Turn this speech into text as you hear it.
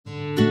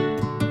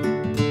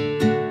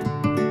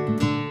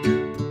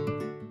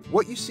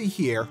What you see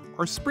here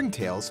are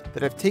springtails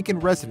that have taken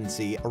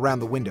residency around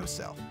the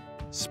windowsill.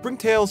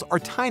 Springtails are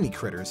tiny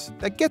critters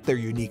that get their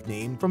unique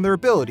name from their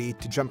ability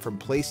to jump from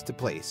place to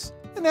place,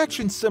 an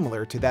action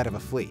similar to that of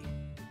a flea.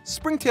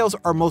 Springtails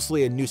are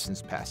mostly a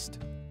nuisance pest,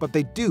 but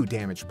they do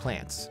damage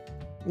plants.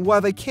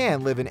 While they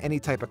can live in any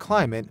type of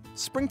climate,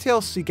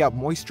 springtails seek out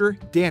moisture,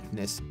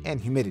 dampness,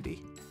 and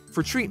humidity.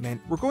 For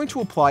treatment, we're going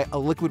to apply a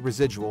liquid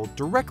residual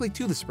directly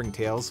to the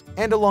springtails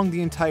and along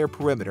the entire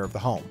perimeter of the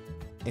home.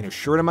 In a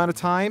short amount of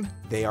time,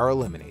 they are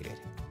eliminated.